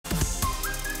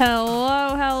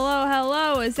Hello, hello,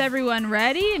 hello. Is everyone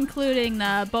ready, including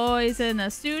the boys in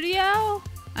the studio?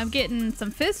 I'm getting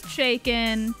some fist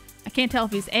shaking. I can't tell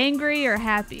if he's angry or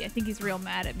happy. I think he's real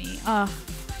mad at me. Ugh.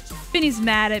 Vinny's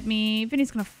mad at me. Vinny's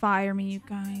gonna fire me, you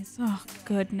guys. Oh,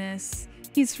 goodness.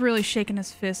 He's really shaking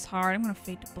his fist hard. I'm gonna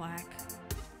fade to black.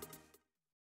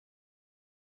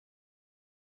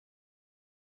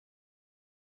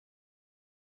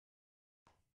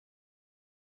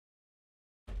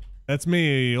 That's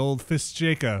me, old fist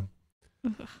shaker.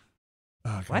 Oh,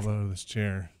 I got low this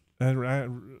chair.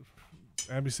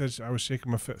 Abby said I was shaking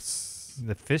my fists.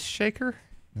 The fist shaker?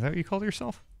 Is that what you called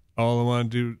yourself? All I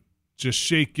want to do, just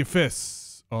shake your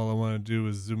fists. All I want to do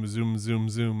is zoom, zoom, zoom,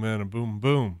 zoom, and a boom,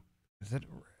 boom. Is that?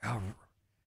 Oh,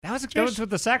 that was with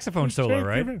the saxophone solo,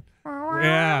 right?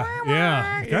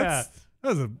 Yeah. That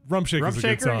was a Rump Shaker. Rump a good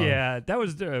Shaker, song. yeah. That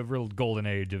was a real golden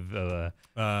age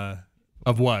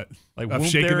of what? Like of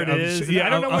whoop, shaking, there it is. Yeah, I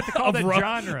don't know what to call that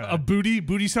genre. Of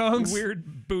booty songs.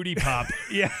 Weird booty pop.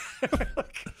 Yeah.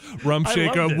 Rump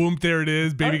Shaker, whoop, there it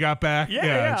is. Baby got back.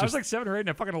 Yeah. I was like 7 or 8,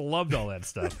 and I fucking loved all that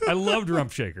stuff. I loved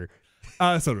Rump Shaker.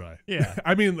 So did I. Yeah.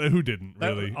 I mean, who didn't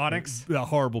really? Onyx.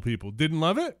 Horrible people didn't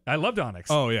love it. I loved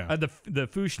Onyx. Oh yeah. The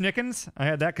Foo Schnickens. I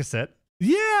had that cassette.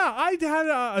 Yeah, I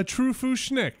had a true Foo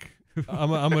Schnick.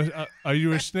 Are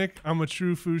you a schnick? I'm a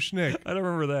true Foo Schnick. I don't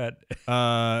remember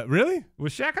that. Really?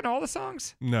 Was Shaq on all the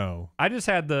songs? No. I just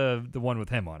had the one with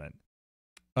him on it.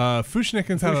 Foo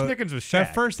Schnickens was Shaq.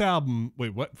 That first album.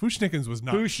 Wait, what? Foo Schnickens was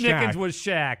not. Foo Schnickens Shaq. was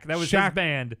Shaq. That was his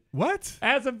band. What?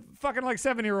 As a fucking like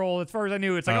 7-year-old, as far as I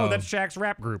knew, it's like, oh, that's Shaq's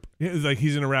rap group. It was like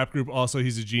he's in a rap group. Also,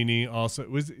 he's a genie. Also,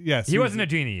 he wasn't a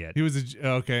genie yet. He was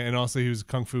okay, and also he was a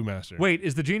kung fu master. Wait,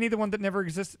 is the genie the one that never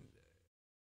existed?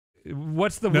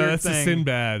 What's the no, weird that's thing? the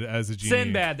Sinbad as a genie.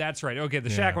 Sinbad, that's right. Okay, the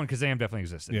Shaq one, Kazam definitely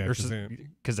existed. Yeah,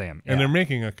 Kazam. And they're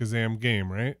making a Kazam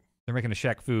game, right? They're making a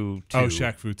Shaq Fu 2. Oh,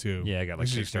 Shaq Fu 2. Yeah, I got like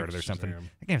Kickstarter or something.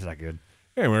 That game's not good.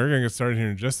 Hey, we're going to get started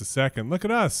here in just a second. Look at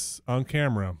us on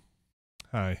camera.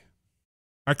 Hi.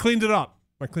 I cleaned it up.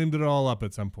 I cleaned it all up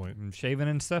at some point. And shaving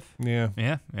and stuff? Yeah.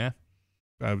 Yeah.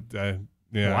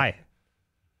 Yeah. Why?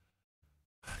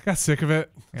 I got sick of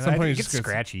it. At some point it gets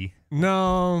scratchy.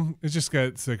 No, it just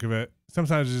got sick of it.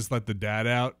 Sometimes I just let the dad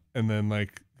out and then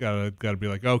like gotta be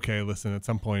like, okay, listen, at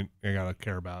some point I gotta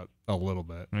care about a little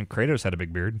bit. I mean, Kratos had a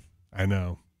big beard. I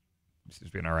know. He's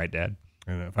just being all right, Dad.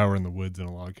 I know. If I were in the woods in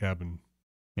a log cabin,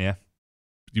 yeah,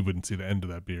 you wouldn't see the end of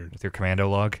that beard. With your commando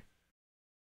log?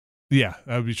 Yeah,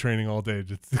 I would be training all day.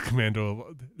 Just the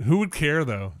commando. Who would care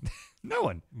though? No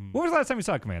one. When was the last time you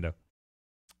saw Commando?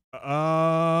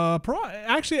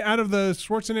 Actually, out of the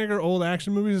Schwarzenegger old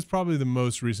action movies, it's probably the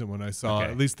most recent one I saw.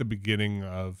 Okay. At least the beginning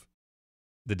of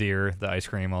the deer, the ice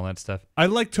cream, all that stuff. I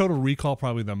like Total Recall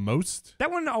probably the most.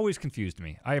 That one always confused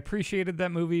me. I appreciated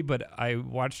that movie, but I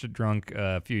watched it drunk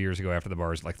a few years ago after the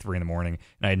bars, like 3 in the morning,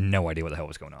 and I had no idea what the hell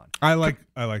was going on. I liked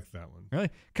that one.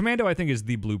 Really, Commando, I think, is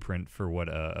the blueprint for what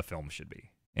a film should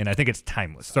be, and I think it's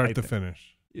timeless. Start to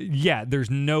finish. Yeah, there's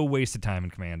no wasted time in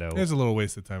Commando. There's a little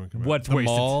wasted time in Commando. What's the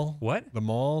wasted? Mall? What? The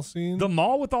mall scene? The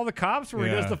mall with all the cops where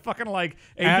he does the fucking like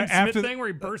Agent Smith thing where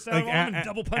he bursts out of them and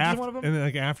double punches one of them? And then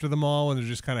like after the mall when they're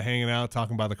just kind of hanging out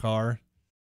talking by the car.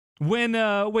 When,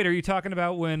 wait, are you talking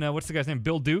about when, what's the guy's name?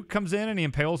 Bill Duke comes in and he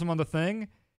impales him on the thing?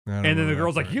 And then the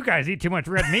girl's like, you guys eat too much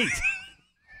red meat.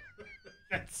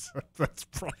 That's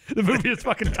the movie is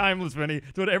fucking timeless, Vinny.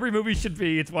 It's what every movie should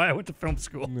be. It's why I went to film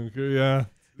school. Okay, yeah.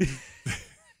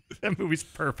 That movie's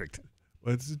perfect.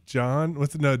 John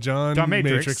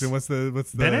Matrix. And what's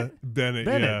the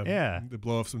Bennett, yeah. To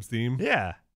blow off some steam.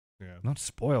 Yeah. Don't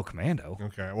spoil Commando.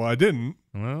 Okay, well I didn't.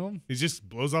 Well, he just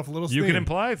blows off a little steam. You can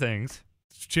imply things.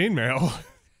 It's chainmail.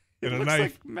 It looks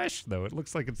like mesh though. It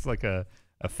looks like it's like a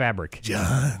fabric.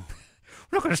 John,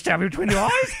 we're not gonna stab you between the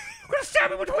eyes. We're gonna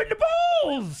stab you between the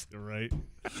balls. You're right.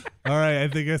 All right, I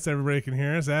think everybody can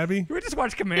hear us. Abby, we just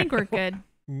watched Commando. I think we're good.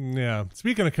 Yeah.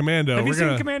 Speaking of Commando, have you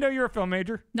seen Commando? You're a film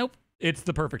major. Nope. It's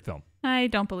the perfect film. I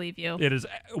don't believe you. It is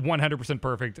 100%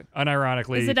 perfect.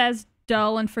 Unironically. Is it as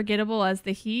dull and forgettable as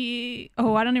I don't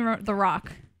even remember The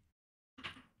Rock.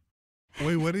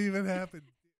 Wait, what even happened?